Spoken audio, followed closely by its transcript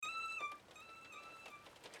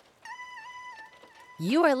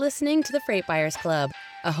You are listening to the Freight Buyers Club,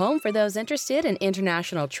 a home for those interested in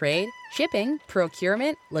international trade, shipping,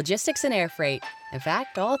 procurement, logistics, and air freight. In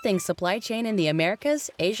fact, all things supply chain in the Americas,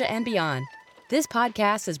 Asia, and beyond. This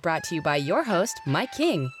podcast is brought to you by your host, Mike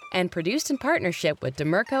King, and produced in partnership with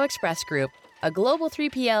Dimerco Express Group, a global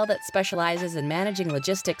 3PL that specializes in managing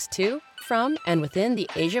logistics to, from, and within the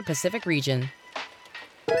Asia-Pacific region.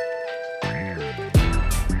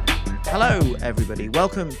 Hello everybody,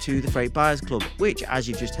 welcome to the Freight Buyers Club, which, as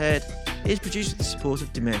you've just heard, is produced with the support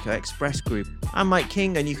of Dimerco Express Group. I'm Mike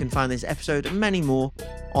King, and you can find this episode and many more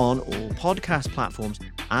on all podcast platforms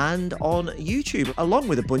and on YouTube, along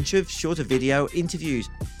with a bunch of shorter video interviews.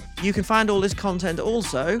 You can find all this content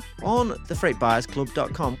also on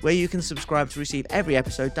thefreightbuyersclub.com, where you can subscribe to receive every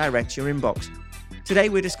episode direct to your inbox. Today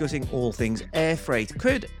we're discussing all things air freight.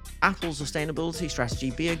 Could Apple's sustainability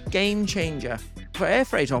strategy be a game changer? For air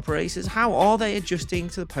freight operators, how are they adjusting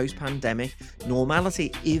to the post-pandemic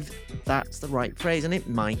normality, if that's the right phrase, and it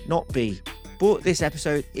might not be. But this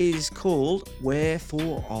episode is called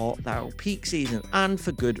Wherefore Art Thou Peak Season, and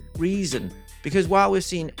for good reason. Because while we've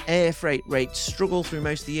seen air freight rates struggle through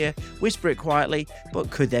most of the year, whisper it quietly,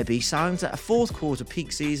 but could there be signs that a fourth quarter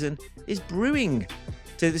peak season is brewing?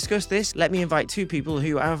 To discuss this, let me invite two people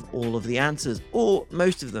who have all of the answers, or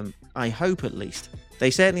most of them, I hope at least.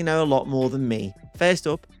 They certainly know a lot more than me. First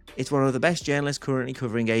up, it's one of the best journalists currently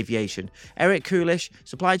covering aviation, Eric Kulisch,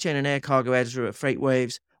 supply chain and air cargo editor at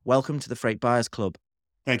FreightWaves. Welcome to the Freight Buyers Club.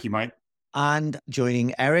 Thank you, Mike. And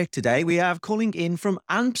joining Eric today, we have calling in from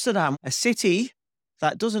Amsterdam, a city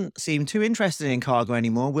that doesn't seem too interested in cargo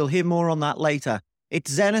anymore. We'll hear more on that later.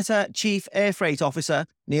 It's Xeneta Chief Airfreight Officer,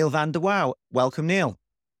 Niall van der Wouw. Welcome, Niall.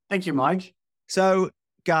 Thank you, Mike. So,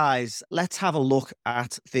 guys, let's have a look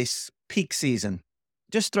at this peak season.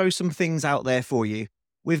 Just throw some things out there for you.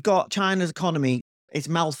 We've got China's economy. It's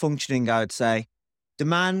malfunctioning, I would say.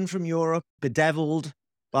 Demand from Europe bedeviled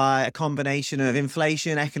by a combination of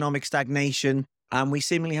inflation, economic stagnation, and we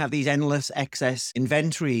seemingly have these endless excess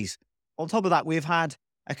inventories. On top of that, we've had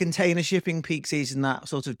a container shipping peak season that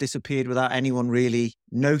sort of disappeared without anyone really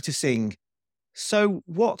noticing. So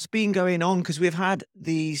what's been going on? Because we've had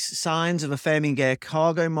these signs of a firming air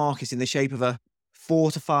cargo market in the shape of a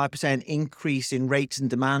 4 to 5% increase in rates and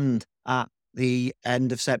demand at the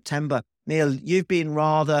end of September. Niall, you've been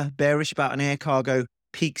rather bearish about an air cargo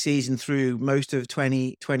peak season through most of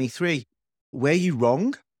 2023. Were you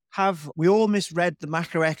wrong? Have we all misread the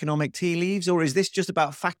macroeconomic tea leaves, or is this just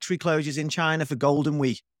about factory closures in China for Golden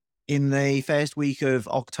Week in the first week of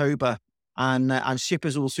October? And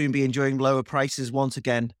shippers will soon be enjoying lower prices once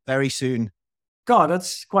again very soon. God,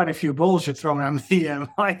 that's quite a few balls you're throwing at me,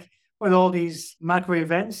 Mike, with all these macro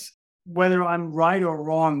events. Whether I'm right or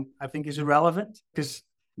wrong, I think is irrelevant, because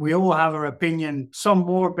we all have our opinion, some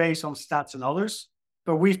more based on stats than others.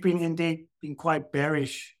 But we've been quite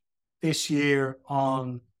bearish this year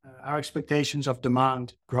on our expectations of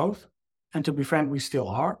demand growth. And to be frank, we still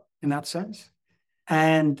are in that sense.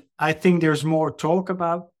 And I think there's more talk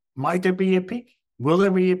about, might there be a peak? Will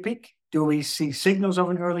there be a peak? Do we see signals of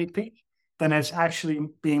an early peak? Then it's actually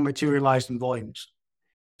being materialized in volumes.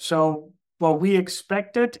 So what we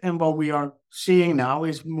expected and what we are seeing now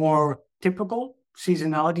is more typical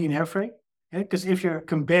seasonality in air freight. Because if you're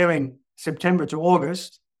comparing September to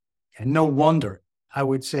August, and no wonder, I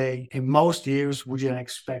would say in most years, would you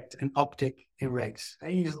expect an uptick in rates?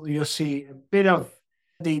 You'll see a bit of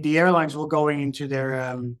the airlines will go into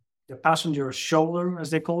their the passenger shoulder,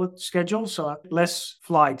 as they call it, schedule. So less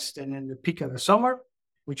flights than in the peak of the summer,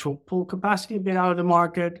 which will pull capacity a bit out of the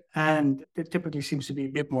market. And there typically seems to be a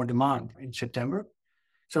bit more demand in September.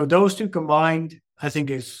 So those two combined, I think,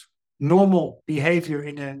 is normal behavior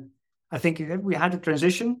I think we had a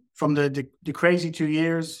transition from the crazy 2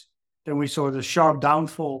 years. Then we saw the sharp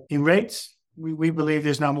downfall in rates. We believe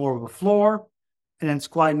there's now more of a floor. And it's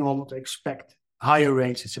quite normal to expect higher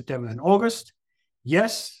rates in September and August.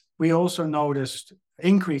 Yes, we also noticed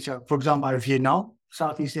increase, for example, out of Vietnam,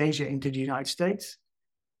 Southeast Asia into the United States.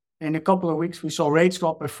 In a couple of weeks, we saw rates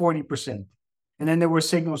drop by 40%. And then there were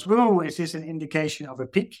signals, is this an indication of a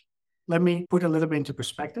peak? Let me put a little bit into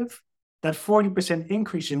perspective. That 40%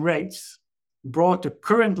 increase in rates brought the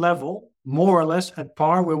current level more or less at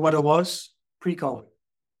par with what it was pre-COVID.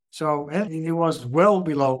 So it was well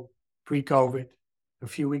below pre-COVID a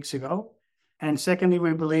few weeks ago. And secondly,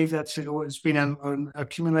 we believe that it's been an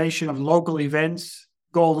accumulation of local events,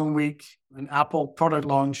 Golden Week, an Apple product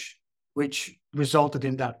launch, which resulted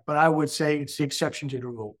in that. But I would say it's the exception to the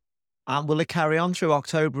rule. And will it carry on through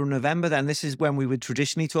October and November then? This is when we would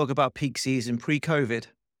traditionally talk about peak season pre-COVID.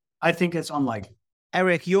 I think it's unlikely.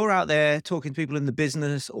 Eric, you're out there talking to people in the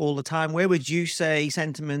business all the time. Where would you say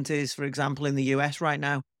sentiment is, for example, in the US right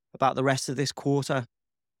now about the rest of this quarter?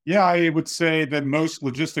 Yeah, I would say that most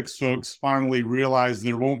logistics folks finally realize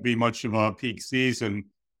there won't be much of a peak season.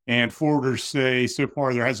 And forwarders say so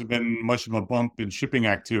far there hasn't been much of a bump in shipping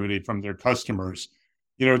activity from their customers.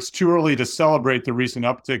 It's too early to celebrate the recent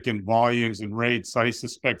uptick in volumes and rates. I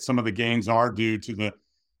suspect some of the gains are due to the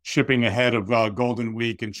shipping ahead of Golden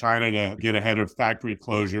Week in China to get ahead of factory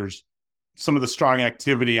closures. Some of the strong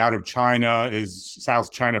activity out of China is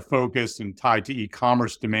South China focused and tied to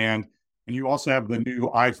e-commerce demand. And you also have the new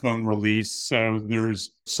iPhone release. So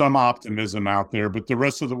there's some optimism out there, but the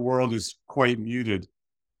rest of the world is quite muted.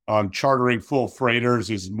 Chartering full freighters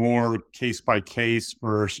is more case by case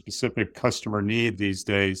for specific customer need these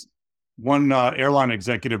days. One airline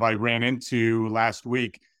executive I ran into last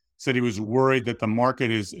week said he was worried that the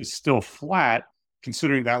market is still flat,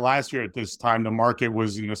 considering that last year at this time, the market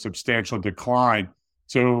was in a substantial decline.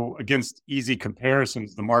 So against easy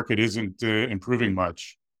comparisons, the market isn't improving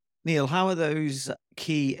much. Niall, how are those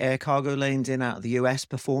key air cargo lanes in out of the US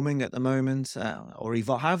performing at the moment? Or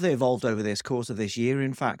how have they evolved over this course of this year,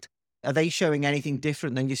 in fact? Are they showing anything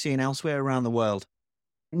different than you're seeing elsewhere around the world?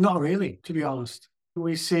 Not really, to be honest.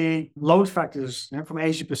 We see load factors from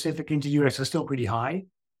Asia Pacific into US are still pretty high,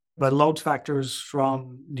 but load factors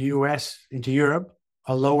from the US into Europe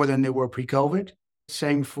are lower than they were pre-COVID.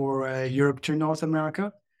 Same for Europe to North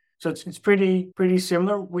America. So it's pretty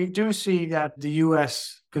similar. We do see that the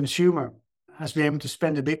US consumer has been able to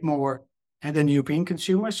spend a bit more than the European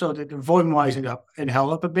consumer, so that the volume-wise it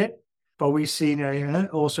held up a bit. But we've seen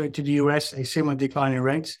also to the US a similar decline in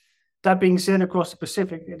rates. That being said, across the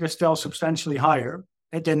Pacific, they're still substantially higher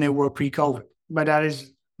than they were pre-COVID. But that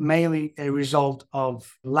is mainly a result of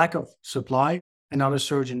lack of supply and not a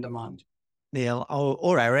surge in demand. Niall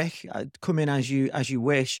or Eric, come in as you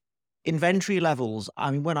wish. Inventory levels. I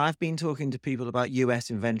mean, when I've been talking to people about US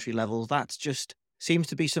inventory levels, that's just seems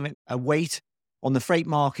to be a weight on the freight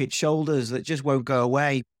market shoulders that just won't go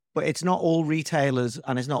away. But it's not all retailers,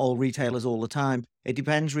 and it's not all retailers all the time. It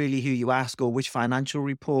depends really who you ask or which financial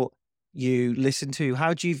report you listen to.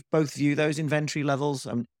 How do you both view those inventory levels,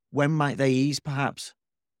 and when might they ease perhaps?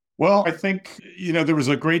 Well, I think, there was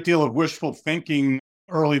a great deal of wishful thinking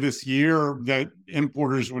early this year that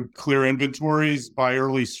importers would clear inventories by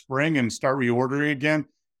early spring and start reordering again.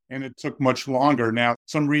 And it took much longer. Now,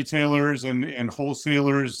 some retailers and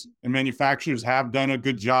wholesalers and manufacturers have done a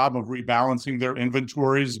good job of rebalancing their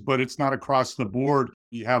inventories, but it's not across the board.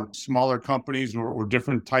 You have smaller companies or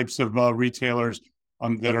different types of retailers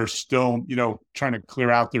that are still, trying to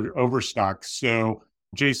clear out their overstock. So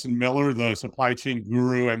Jason Miller, the supply chain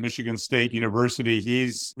guru at Michigan State University,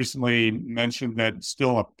 he's recently mentioned that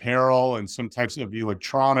still apparel and some types of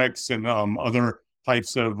electronics and other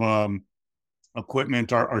types of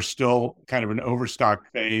equipment are still kind of an overstock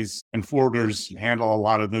phase, and forwarders handle a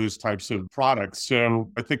lot of those types of products. So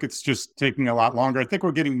I think it's just taking a lot longer. I think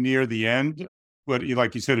we're getting near the end, but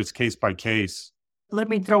like you said, it's case by case. Let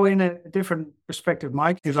me throw in a different perspective,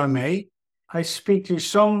 Mike, if I may. I speak to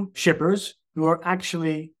some shippers who are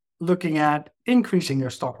actually looking at increasing their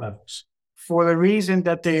stock levels for the reason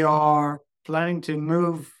that they are planning to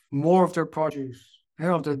move more of their produce,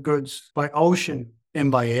 of their goods by ocean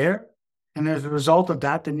and by air. And as a result of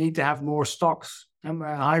that, they need to have more stocks,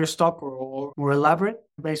 higher stock or more elaborate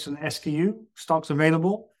based on SKU stocks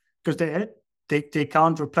available, because they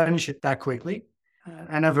can't replenish it that quickly.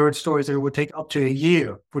 And I've heard stories that it would take up to a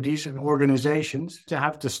year for these organizations to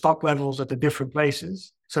have the stock levels at the different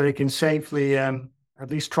places so they can safely at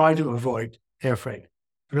least try to avoid air freight.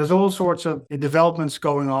 There's all sorts of developments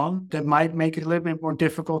going on that might make it a little bit more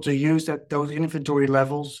difficult to use those inventory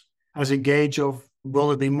levels as a gauge of will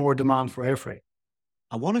there be more demand for air freight.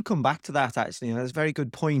 I want to come back to that actually. That's a very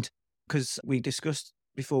good point, because we discussed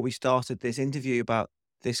before we started this interview about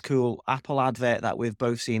this cool Apple advert that we've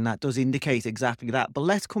both seen that does indicate exactly that. But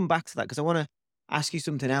let's come back to that, because I want to ask you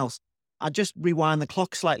something else. I'll just rewind the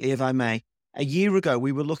clock slightly, if I may. A year ago,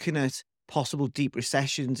 we were looking at possible deep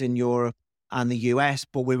recessions in Europe and the US,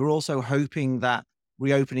 but we were also hoping that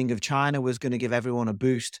reopening of China was going to give everyone a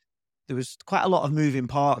boost. There was quite a lot of moving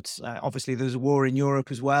parts. Obviously, there's a war in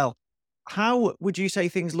Europe as well. How would you say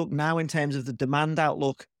things look now in terms of the demand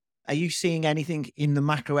outlook? Are you seeing anything in the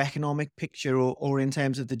macroeconomic picture or in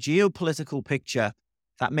terms of the geopolitical picture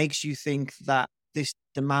that makes you think that this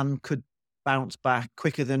demand could bounce back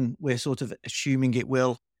quicker than we're sort of assuming it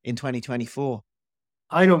will in 2024?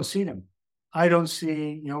 I don't see them. I don't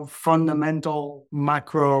see, fundamental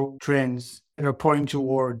macro trends that are pointing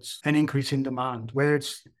towards an increase in demand, whether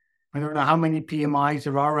it's I don't know how many PMIs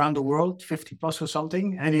there are around the world, 50 plus or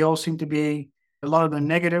something, and they all seem to be a lot of them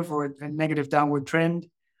negative or a negative downward trend.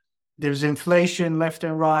 There's inflation left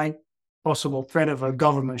and right, possible threat of a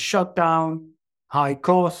government shutdown, high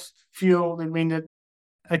cost, fuel. I mean,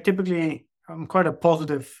 I'm quite a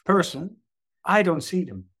positive person. I don't see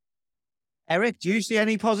them. Eric, do you see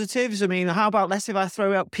any positives? I mean, how about, let's say if I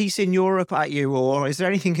throw out peace in Europe at you, or is there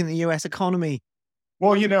anything in the US economy?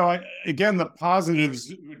 Well, again, the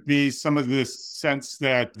positives would be some of this sense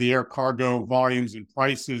that the air cargo volumes and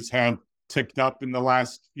prices have ticked up in the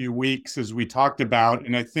last few weeks, as we talked about.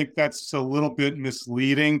 And I think that's a little bit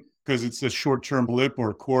misleading because it's a short-term blip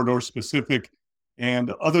or corridor specific.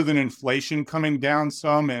 And other than inflation coming down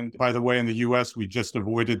some, and by the way, in the US, we just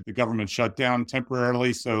avoided the government shutdown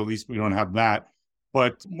temporarily, so at least we don't have that.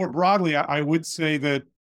 But more broadly, I would say that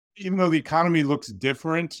even though the economy looks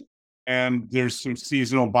different and there's some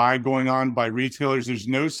seasonal buy going on by retailers, there's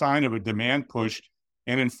no sign of a demand push.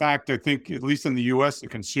 And in fact, I think, at least in the US, the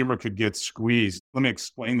consumer could get squeezed. Let me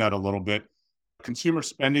explain that a little bit. Consumer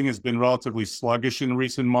spending has been relatively sluggish in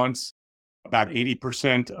recent months. About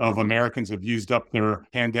 80% of Americans have used up their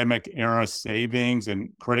pandemic era savings, and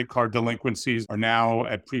credit card delinquencies are now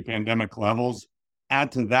at pre-pandemic levels.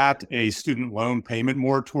 Add to that, a student loan payment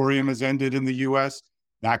moratorium has ended in the US.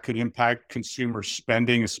 That could impact consumer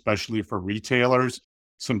spending, especially for retailers.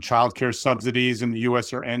 Some childcare subsidies in the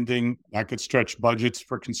US are ending. That could stretch budgets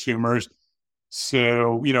for consumers.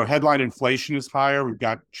 So, headline inflation is higher. We've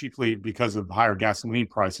got chiefly because of higher gasoline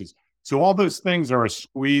prices. So all those things are a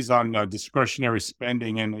squeeze on discretionary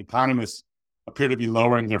spending, and economists appear to be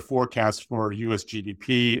lowering their forecast for US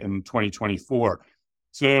GDP in 2024.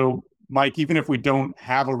 So, Mike, even if we don't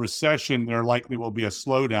have a recession, there likely will be a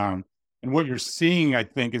slowdown. And what you're seeing, I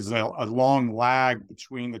think, is a long lag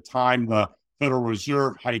between the time the Federal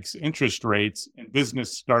Reserve hikes interest rates and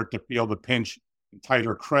business start to feel the pinch and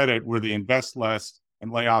tighter credit, where they invest less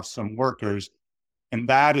and lay off some workers. And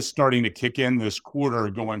that is starting to kick in this quarter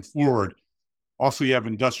going forward. Also, you have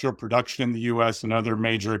industrial production in the US and other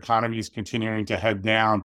major economies continuing to head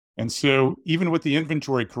down. And so even with the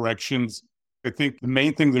inventory corrections, I think the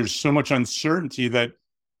main thing, there's so much uncertainty that,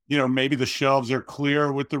 maybe the shelves are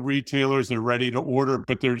clear with the retailers, they're ready to order,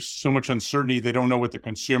 but there's so much uncertainty, they don't know what the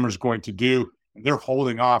consumer is going to do. And they're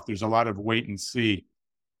holding off. There's a lot of wait and see.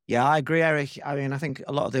 Yeah, I agree, Eric. I mean, I think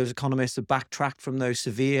a lot of those economists have backtracked from those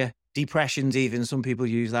severe depressions, even some people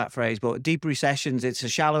use that phrase, but deep recessions, it's a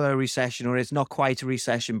shallower recession, or it's not quite a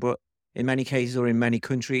recession, but in many cases or in many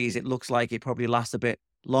countries, it looks like it probably lasts a bit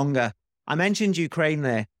longer. I mentioned Ukraine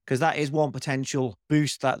there because that is one potential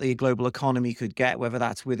boost that the global economy could get, whether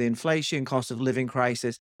that's with inflation, cost of living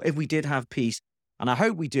crisis, if we did have peace. And I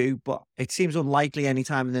hope we do, but it seems unlikely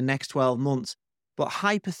anytime in the next 12 months. But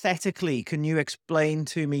hypothetically, can you explain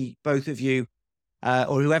to me, both of you,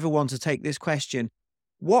 or whoever wants to take this question,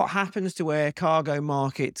 what happens to air cargo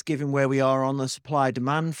markets, given where we are on the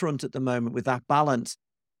supply-demand front at the moment with that balance,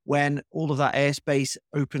 when all of that airspace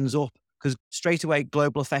opens up? Because straight away,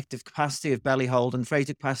 global effective capacity of belly hold and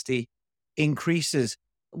freighter capacity increases.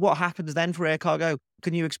 What happens then for air cargo?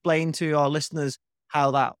 Can you explain to our listeners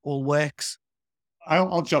how that all works?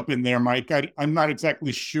 I'll jump in there, Mike. I'm not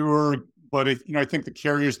exactly sure, but I think the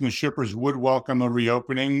carriers and the shippers would welcome a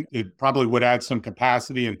reopening. It probably would add some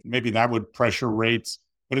capacity, and maybe that would pressure rates.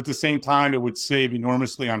 But at the same time, it would save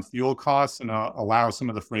enormously on fuel costs and allow some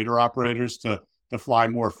of the freighter operators to fly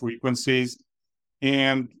more frequencies.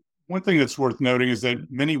 And one thing that's worth noting is that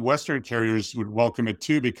many Western carriers would welcome it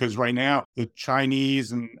too, because right now the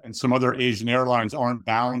Chinese and some other Asian airlines aren't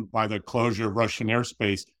bound by the closure of Russian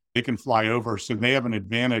airspace. They can fly over, so they have an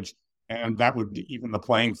advantage, and that would even the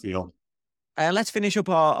playing field. Let's finish up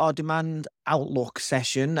our demand outlook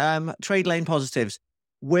session. Trade lane positives.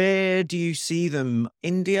 Where do you see them?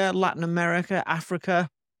 India, Latin America, Africa?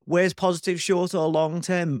 Where's positive short or long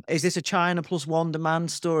term? Is this a China +1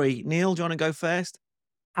 demand story? Niall, do you want to go first?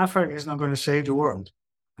 Africa is not going to save the world.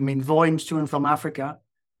 I mean, volumes to and from Africa,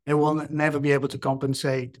 it will never be able to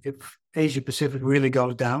compensate if Asia Pacific really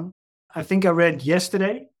goes down. I think I read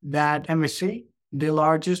yesterday that MSC, the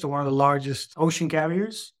largest or one of the largest ocean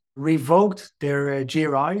carriers, revoked their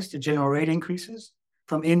GRIs, the general rate increases,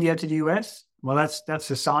 from India to the US. Well,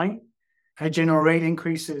 that's a sign. General rate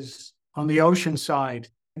increases on the ocean side,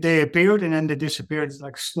 they appeared and then they disappeared. It's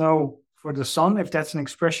like snow for the sun, if that's an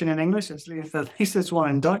expression in English. At least it's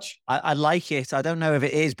one in Dutch. I like it. I don't know if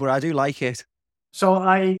it is, but I do like it. So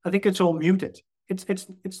I think it's all muted.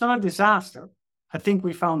 It's not a disaster. I think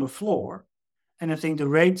we found a floor, and I think the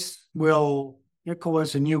rates will call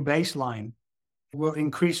us a new baseline. Will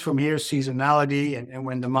increase from here, seasonality and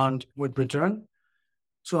when demand would return.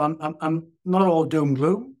 So I'm not all doom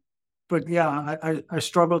gloom, but yeah, I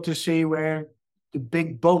struggle to see where the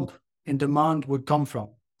big bump in demand would come from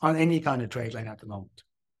on any kind of trade lane at the moment.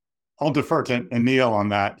 I'll defer to Niall on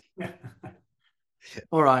that.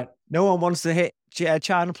 All right. No one wants to hit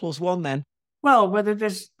China +1 then. Well, whether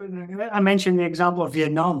this, I mentioned the example of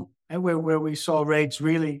Vietnam, where we saw rates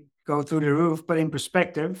really go through the roof, but in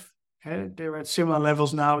perspective, they're at similar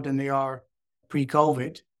levels now than they are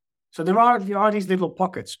pre-COVID. So there are these little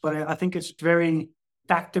pockets, but I think it's very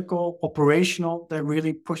tactical, operational that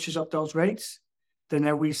really pushes up those rates.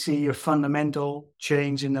 Then we see a fundamental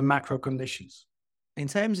change in the macro conditions. In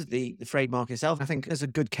terms of the freight market itself, I think there's a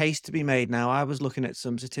good case to be made now. I was looking at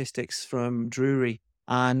some statistics from Drury,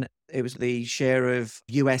 and it was the share of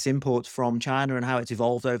US imports from China and how it's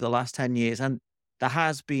evolved over the last 10 years. And there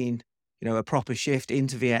has been, a proper shift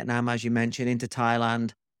into Vietnam, as you mentioned, into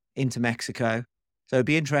Thailand, into Mexico. So it'd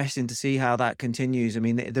be interesting to see how that continues. I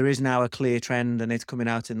mean, there is now a clear trend and it's coming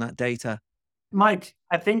out in that data. Mike,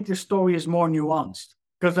 I think the story is more nuanced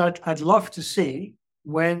because I'd love to see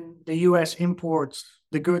when the US imports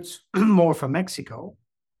the goods more from Mexico,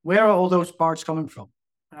 where are all those parts coming from?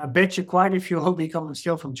 I bet you quite a few will be coming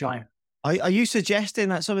still from China. Are you suggesting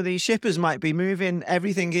that some of these shippers might be moving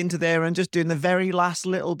everything into there and just doing the very last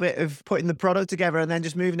little bit of putting the product together and then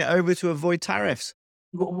just moving it over to avoid tariffs?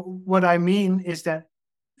 What I mean is that,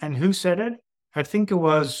 and who said it? I think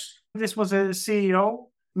this was a CEO,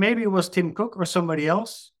 maybe it was Tim Cook or somebody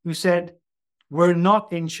else, who said, we're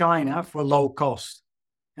not in China for low cost.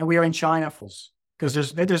 And we are in China for, because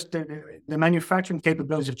the manufacturing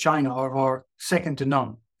capabilities of China are second to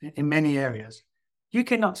none in many areas. You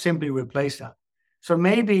cannot simply replace that. So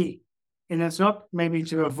maybe, and it's not maybe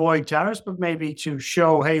to avoid tariffs, but maybe to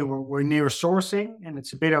show, hey, we're near sourcing, and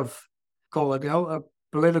it's a bit of, call it a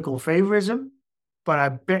political favorism. But I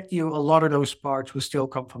bet you a lot of those parts will still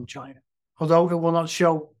come from China, although it will not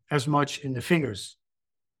show as much in the figures.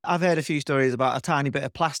 I've heard a few stories about a tiny bit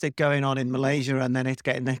of plastic going on in Malaysia and then it's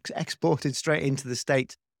getting exported straight into the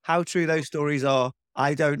States. How true those stories are,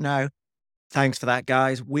 I don't know. Thanks for that,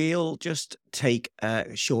 guys. We'll just take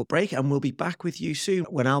a short break and we'll be back with you soon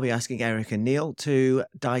when I'll be asking Eric and Niall to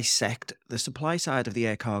dissect the supply side of the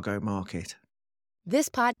air cargo market. This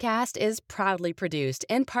podcast is proudly produced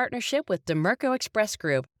in partnership with Dimerco Express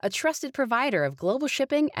Group, a trusted provider of global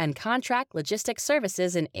shipping and contract logistics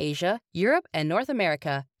services in Asia, Europe, and North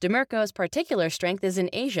America. Dimerco's particular strength is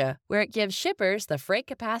in Asia, where it gives shippers the freight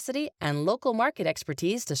capacity and local market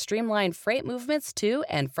expertise to streamline freight movements to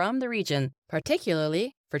and from the region,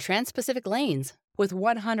 particularly for trans-Pacific lanes. With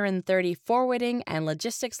 130 forwarding and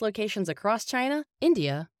logistics locations across China,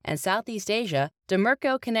 India, and Southeast Asia,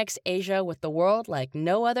 Dimerco connects Asia with the world like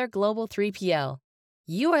no other global 3PL.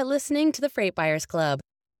 You are listening to the Freight Buyers Club.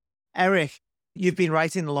 Eric, you've been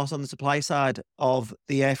writing a lot on the supply side of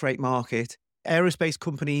the air freight market. Aerospace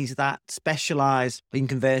companies that specialize in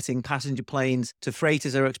converting passenger planes to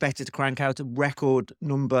freighters are expected to crank out a record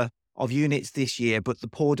number of units this year, but the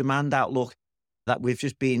poor demand outlook that we've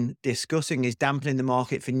just been discussing is dampening the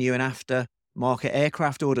market for new and after market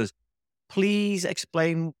aircraft orders. Please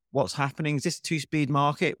explain what's happening. Is this a two-speed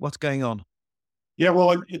market? What's going on? Yeah,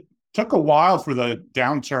 well, it took a while for the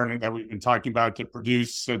downturn that we've been talking about to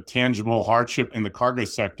produce a tangible hardship in the cargo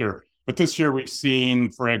sector. But this year we've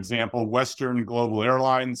seen, for example, Western Global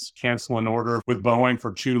Airlines cancel an order with Boeing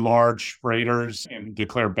for 2 large freighters and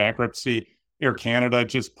declare bankruptcy. Air Canada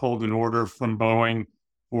just pulled an order from Boeing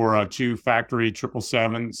for 2 factory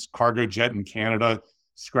 777s. Cargojet in Canada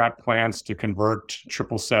scrapped plans to convert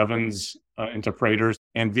 777s into freighters.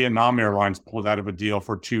 And Vietnam Airlines pulled out of a deal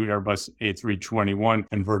for 2 Airbus A321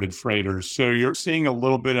 converted freighters. So you're seeing a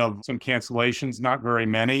little bit of some cancellations, not very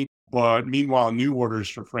many. But meanwhile, new orders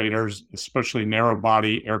for freighters, especially narrow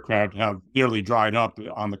body aircraft, have nearly dried up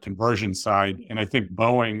on the conversion side. And I think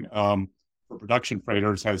Boeing for production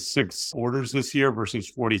freighters has 6 orders this year versus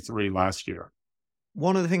 43 last year.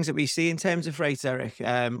 One of the things that we see in terms of freight, Eric,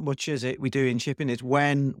 much as we do in shipping, is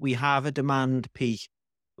when we have a demand peak,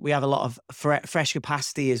 we have a lot of fresh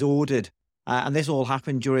capacity is ordered. And this all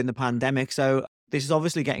happened during the pandemic. So this is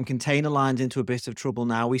obviously getting container lines into a bit of trouble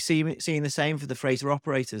now. We seeing the same for the freighter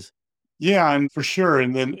operators. Yeah, and for sure.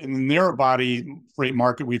 And then in the narrow body freight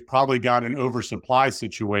market, we've probably got an oversupply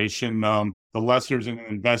situation. The lessors and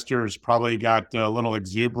investors probably got a little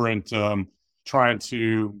exuberant trying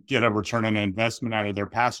to get a return on investment out of their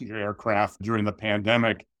passenger aircraft during the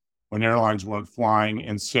pandemic when airlines weren't flying.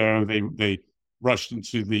 And so they rushed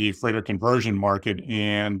into the freighter conversion market.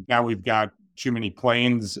 And now we've got too many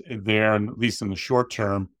planes there, at least in the short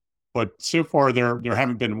term. But so far, there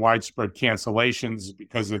haven't been widespread cancellations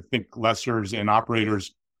because I think lessors and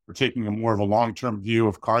operators are taking a more of a long-term view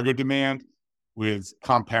of cargo demand, with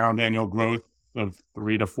compound annual growth of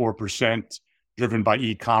 3 to 4%, driven by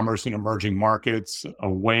e-commerce in emerging markets, a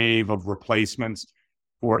wave of replacements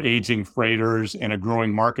for aging freighters, and a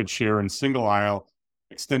growing market share in single aisle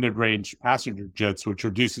extended range passenger jets, which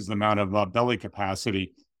reduces the amount of belly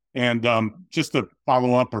capacity. And just to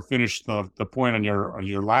follow up or finish the point on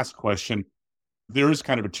your last question, there is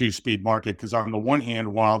kind of a two-speed market, because on the one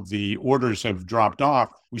hand, while the orders have dropped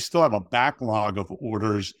off, we still have a backlog of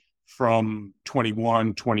orders from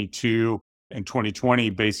 21, 22, and 2020,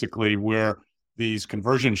 basically, where these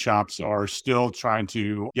conversion shops are still trying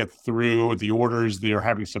to get through the orders. They're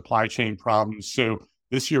having supply chain problems. So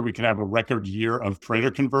this year we could have a record year of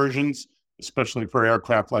freighter conversions, especially for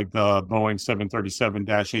aircraft like the Boeing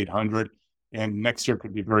 737-800. And next year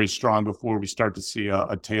could be very strong before we start to see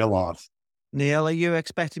a tail off. Niall, are you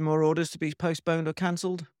expecting more orders to be postponed or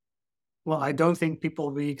cancelled? Well, I don't think people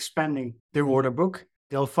will be expanding their order book.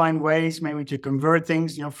 They'll find ways maybe to convert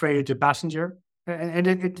things, freighter to passenger. And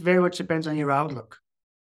it very much depends on your outlook.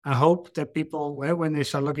 I hope that people, when they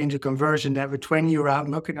start looking into conversion, they have a 20-year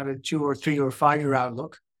outlook and not a 2 or 3 or 5-year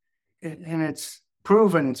outlook. And it's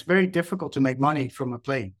proven it's very difficult to make money from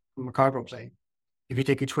a cargo plane. If you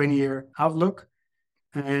take a 20-year outlook,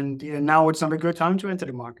 and now it's not a good time to enter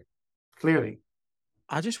the market, clearly.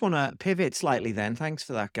 I just want to pivot slightly then, thanks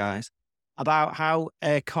for that, guys, about how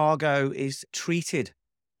air cargo is treated.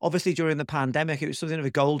 Obviously, during the pandemic, it was something of a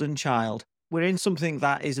golden child. We're in something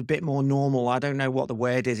that is a bit more normal. I don't know what the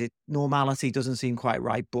word is. Normality doesn't seem quite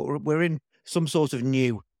right, but we're in some sort of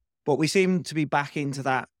new. But we seem to be back into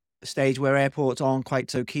that stage where airports aren't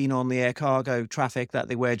quite so keen on the air cargo traffic that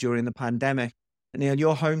they were during the pandemic. And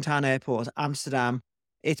your hometown airport, Amsterdam,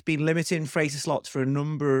 it's been limiting freighter slots for a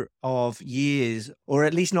number of years, or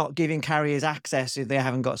at least not giving carriers access if they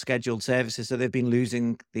haven't got scheduled services. So they've been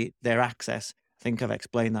losing their access. I think I've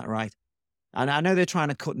explained that right. And I know they're trying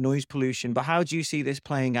to cut noise pollution, but how do you see this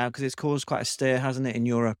playing out? Because it's caused quite a stir, hasn't it, in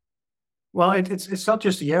Europe? Well, it's not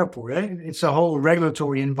just the airport. It's a whole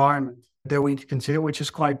regulatory environment that we need to consider, which is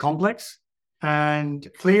quite complex. And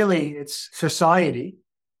clearly, it's society,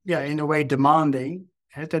 in a way demanding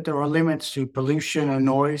that there are limits to pollution and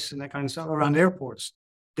noise and that kind of stuff around airports.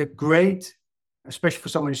 They're great, especially for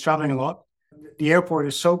someone who's traveling a lot. The airport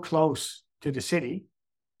is so close to the city.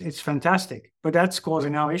 It's fantastic, but that's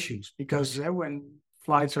causing now issues because when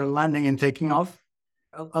flights are landing and taking off,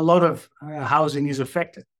 a lot of housing is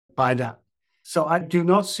affected by that. So I do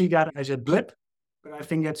not see that as a blip, but I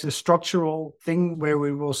think it's a structural thing where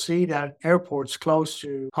we will see that airports close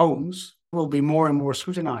to homes will be more and more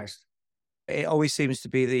scrutinized. It always seems to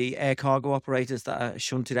be the air cargo operators that are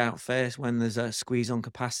shunted out first when there's a squeeze on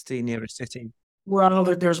capacity near a city. Well,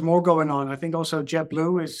 there's more going on. I think also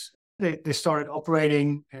JetBlue they started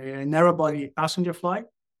operating a narrow-body passenger flight,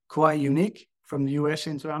 quite unique, from the US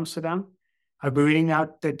into Amsterdam. I've been reading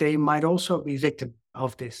out that they might also be victim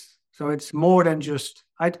of this. So it's more than just,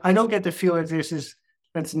 I don't get the feel that this is,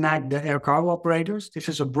 let's nag the air cargo operators. This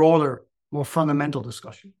is a broader, more fundamental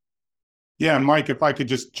discussion. Yeah, and Mike, if I could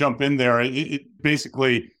just jump in there, it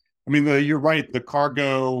basically, you're right. The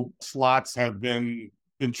cargo slots have been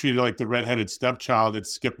treated like the redheaded stepchild at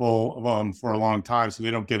Schiphol for a long time, so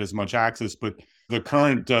they don't get as much access. But the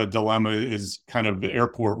current dilemma is kind of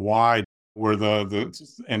airport wide, where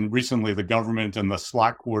and recently the government and the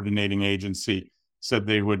slot coordinating agency said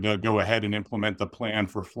they would go ahead and implement the plan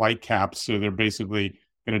for flight caps. So they're basically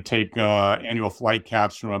going to take annual flight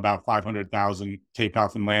caps from about 500,000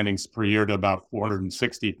 takeoff and landings per year to about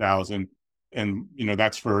 460,000. And,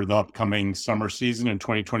 that's for the upcoming summer season in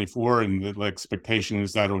 2024. And the expectation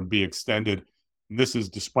is that it would be extended. And this is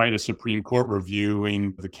despite a Supreme Court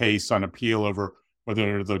reviewing the case on appeal over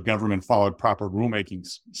whether the government followed proper rulemaking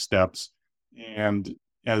steps. And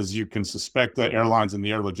as you can suspect, the airlines and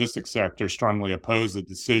the air logistics sector strongly oppose the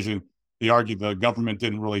decision. They argue the government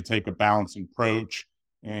didn't really take a balanced approach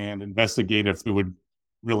and investigate if it would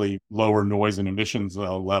really lower noise and emissions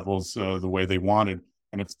levels the way they wanted,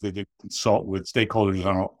 and if they did consult with stakeholders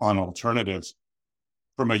on alternatives.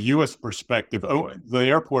 From a U.S. perspective, the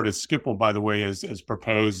airport at Schiphol, by the way, has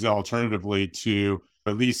proposed alternatively to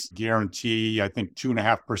at least guarantee, I think,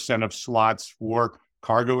 2.5% of slots for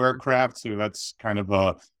cargo aircraft. So that's kind of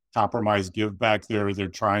a compromise give back there they're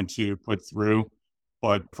trying to put through.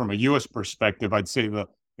 But from a U.S. perspective, I'd say the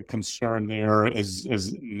concern there,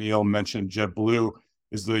 as Niall mentioned, JetBlue,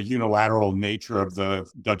 is the unilateral nature of the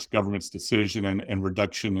Dutch government's decision and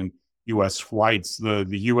reduction in U.S. flights. The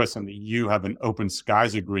U.S. and the EU have an open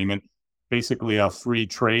skies agreement basically a free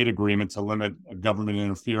trade agreement to limit government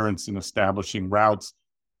interference in establishing routes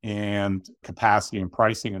and capacity and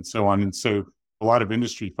pricing and so on. And so a lot of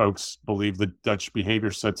industry folks believe that Dutch behavior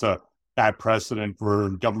sets a bad precedent for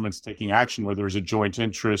governments taking action where there's a joint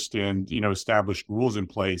interest and, established rules in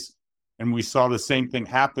place. And we saw the same thing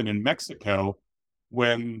happen in Mexico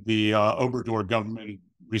when the Obrador government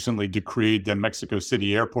recently decreed that Mexico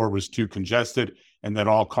City Airport was too congested and that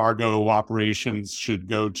all cargo operations should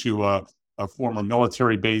go to a former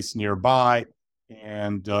military base nearby.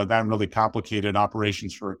 And that really complicated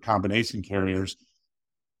operations for combination carriers.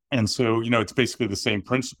 And so, it's basically the same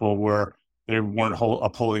principle where they weren't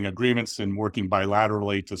upholding agreements and working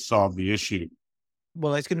bilaterally to solve the issue.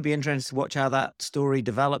 Well, it's going to be interesting to watch how that story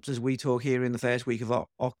develops as we talk here in the first week of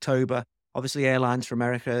October. Obviously, Airlines for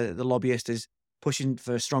America, the lobbyist, is pushing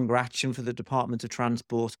for stronger action for the Department of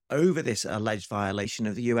Transport over this alleged violation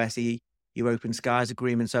of the US-EU Open Skies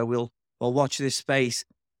Agreement. So we'll watch this space.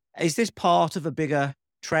 Is this part of a bigger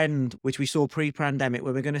trend, which we saw pre-pandemic,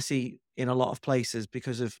 where we're going to see in a lot of places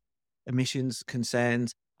because of emissions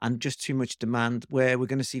concerns and just too much demand, where we're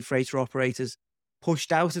going to see freighter operators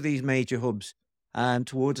pushed out of these major hubs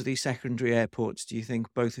towards these secondary airports? Do you think,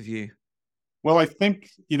 both of you? Well, I think,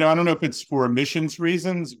 I don't know if it's for emissions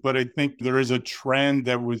reasons, but I think there is a trend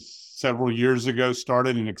that was several years ago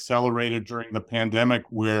started and accelerated during the pandemic,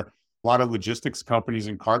 where a lot of logistics companies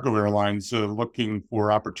and cargo airlines are looking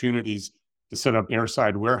for opportunities to set up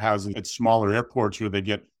airside warehouses at smaller airports where they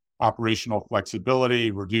get operational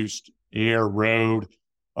flexibility, reduced air, road,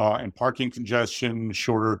 and parking congestion,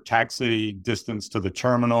 shorter taxi distance to the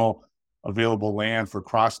terminal, available land for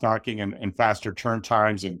cross-docking and faster turn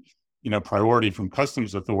times and, priority from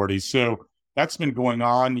customs authorities. So that's been going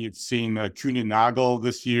on. You've seen Kuehne+Nagel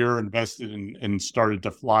this year invested in and started to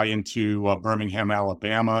fly into Birmingham,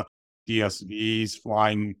 Alabama. DSVs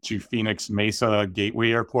flying to Phoenix Mesa Gateway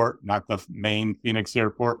Airport, not the main Phoenix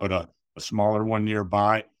airport, but a smaller one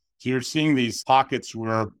nearby. So you're seeing these pockets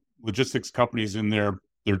where logistics companies and their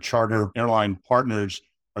charter airline partners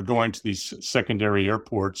are going to these secondary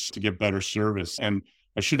airports to get better service. And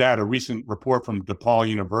I should add, a recent report from DePaul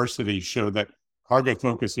University showed that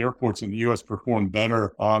cargo-focused airports in the U.S. performed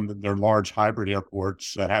better on their large hybrid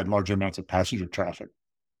airports that had large amounts of passenger traffic.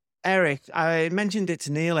 Eric, I mentioned it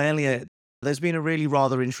to Niall earlier. There's been a really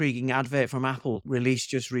rather intriguing advert from Apple released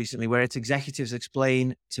just recently where its executives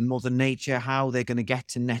explain to Mother Nature how they're going to get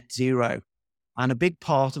to net zero. And a big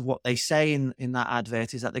part of what they say in that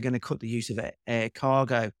advert is that they're going to cut the use of air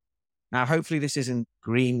cargo. Now, hopefully this isn't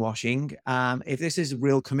greenwashing. If this is a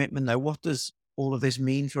real commitment, though, what does all of this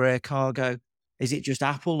mean for air cargo? Is it just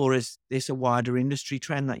Apple, or is this a wider industry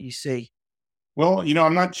trend that you see? Well,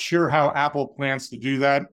 I'm not sure how Apple plans to do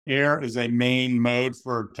that. Air is a main mode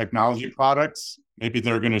for technology products. Maybe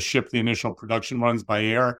they're going to ship the initial production runs by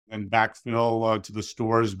air and backfill to the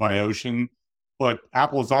stores by ocean. But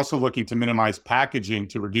Apple is also looking to minimize packaging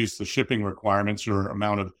to reduce the shipping requirements or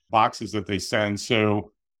amount of boxes that they send.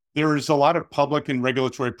 So there is a lot of public and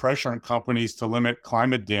regulatory pressure on companies to limit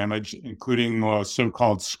climate damage, including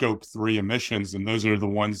so-called Scope 3 emissions. And those are the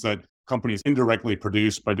ones that companies indirectly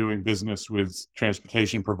produce by doing business with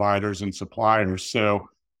transportation providers and suppliers. So,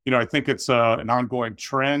 I think it's an ongoing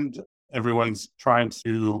trend. Everyone's trying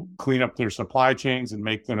to clean up their supply chains and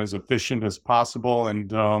make them as efficient as possible.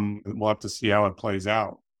 And we'll have to see how it plays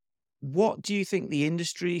out. What do you think the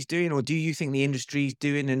industry is doing, or do you think the industry is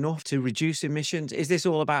doing enough to reduce emissions? Is this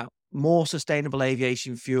all about more sustainable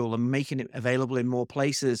aviation fuel and making it available in more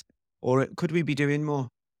places, or could we be doing more?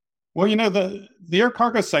 Well, the air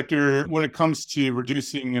cargo sector, when it comes to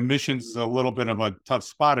reducing emissions, is a little bit of a tough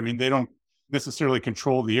spot. I mean, they don't necessarily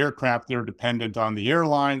control the aircraft. They're dependent on the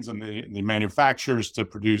airlines and the manufacturers to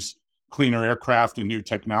produce cleaner aircraft and new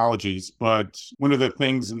technologies. But one of the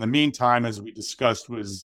things in the meantime, as we discussed,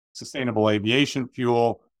 was sustainable aviation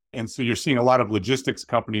fuel. And so you're seeing a lot of logistics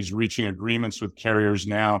companies reaching agreements with carriers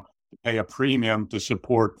now to pay a premium to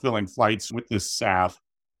support filling flights with this SAF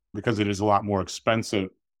because it is a lot more expensive.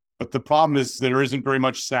 But the problem is there isn't very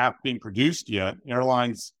much SAF being produced yet.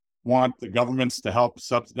 Airlines want the governments to help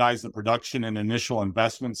subsidize the production and initial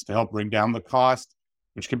investments to help bring down the cost,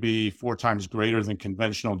 which can be 4 times greater than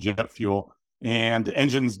conventional jet fuel. And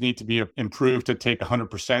engines need to be improved to take 100%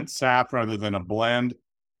 SAF rather than a blend.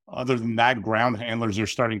 Other than that, ground handlers are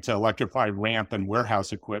starting to electrify ramp and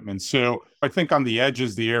warehouse equipment. So I think on the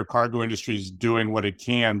edges, the air cargo industry is doing what it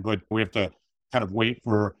can, but we have to kind of wait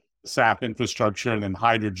for SAF infrastructure and then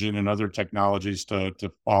hydrogen and other technologies to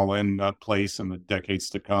fall in place in the decades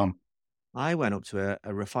to come. I went up to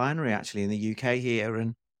a refinery actually in the UK here,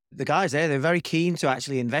 and the guys there, they're very keen to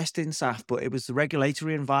actually invest in SAF, but it was the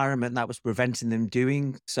regulatory environment that was preventing them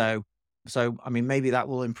doing so. So, I mean, maybe that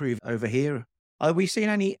will improve over here. Are we seeing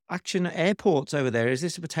any action at airports over there? Is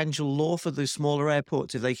this a potential law for the smaller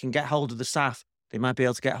airports? If they can get hold of the SAF, they might be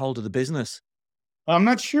able to get hold of the business. I'm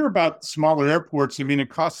not sure about smaller airports. I mean, it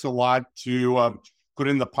costs a lot to put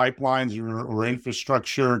in the pipelines or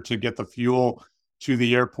infrastructure to get the fuel to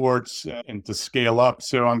the airports and to scale up.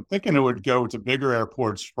 So I'm thinking it would go to bigger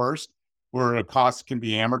airports first, where the cost can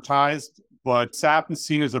be amortized. But SAF is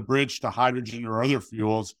seen as a bridge to hydrogen or other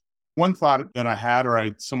fuels. One thought that I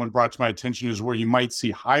had, someone brought to my attention, is where you might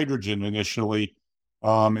see hydrogen initially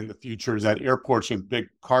in the future is at airports with big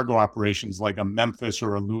cargo operations like a Memphis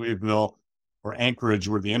or a Louisville or Anchorage,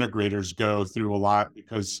 where the integrators go through a lot,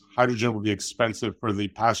 because hydrogen will be expensive for the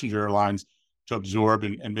passenger airlines to absorb,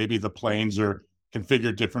 and maybe the planes are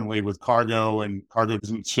configured differently with cargo, and cargo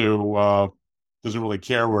doesn't really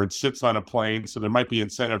care where it sits on a plane. So there might be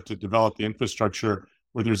incentive to develop the infrastructure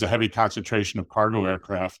where there's a heavy concentration of cargo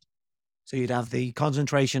aircraft. So you'd have the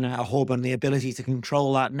concentration at a hub and the ability to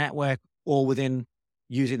control that network all within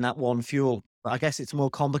using that one fuel. But I guess it's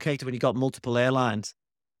more complicated when you've got multiple airlines.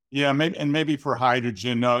 Yeah, maybe for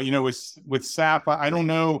hydrogen, with SAF, I don't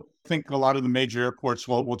know. I think a lot of the major airports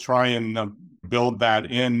will try and build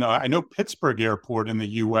that in. I know Pittsburgh Airport in the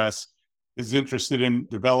U.S. is interested in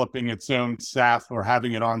developing its own SAF or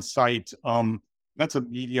having it on site. That's a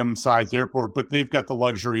medium-sized airport, but they've got the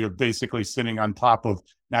luxury of basically sitting on top of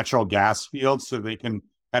natural gas fields, so they can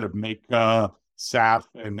kind of make SAF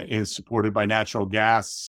and is supported by natural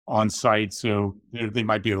gas on site. So they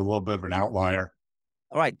might be a little bit of an outlier.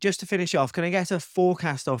 All right, just to finish off, can I get a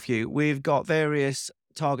forecast off you? We've got various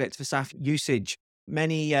targets for SAF usage.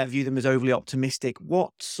 Many view them as overly optimistic.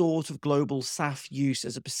 What sort of global SAF use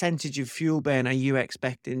as a percentage of fuel burn are you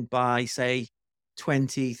expecting by, say,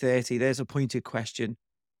 2030? There's a pointed question.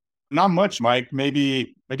 Not much, Mike.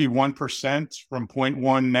 Maybe 1% from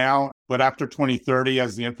 0.1 now. But after 2030,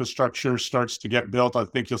 as the infrastructure starts to get built, I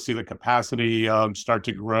think you'll see the capacity start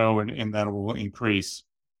to grow, and that will increase.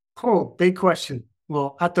 Cool. Big question.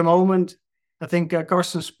 Well, at the moment, I think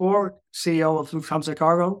Carsten Spohr, CEO of Lufthansa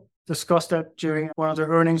Cargo, discussed that during one of their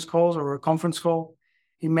earnings calls or a conference call.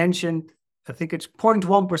 He mentioned, I think it's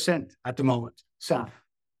 0.1% at the moment, SAF,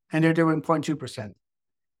 and they're doing 0.2%.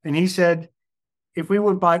 And he said, if we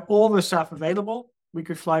would buy all the SAF available, we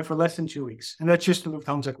could fly for less than 2 weeks. And that's just the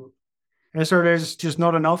Lufthansa Group. And so there's just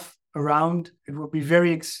not enough around. It would be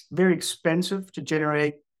very, very expensive to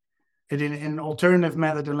generate it in an alternative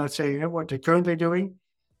method than, let's say, what they're currently doing.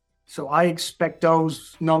 So I expect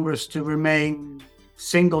those numbers to remain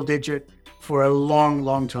single digit for a long,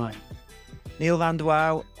 long time. Niall van der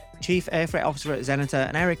Wouw, Chief Airfreight Officer at Xeneta,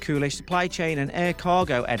 and Eric Kulisch, Supply Chain and Air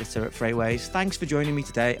Cargo Editor at FreightWaves. Thanks for joining me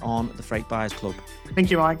today on the Freight Buyers Club.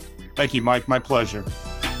 Thank you, Mike. Thank you, Mike. My pleasure.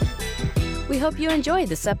 We hope you enjoyed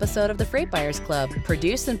this episode of the Freight Buyers Club,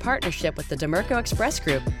 produced in partnership with the Dimerco Express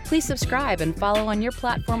Group. Please subscribe and follow on your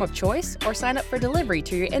platform of choice, or sign up for delivery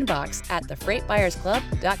to your inbox at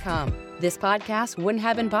thefreightbuyersclub.com. This podcast wouldn't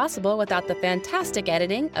have been possible without the fantastic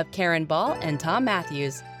editing of Karen Ball and Tom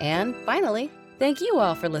Matthews. And finally, thank you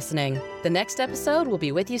all for listening. The next episode will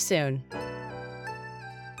be with you soon.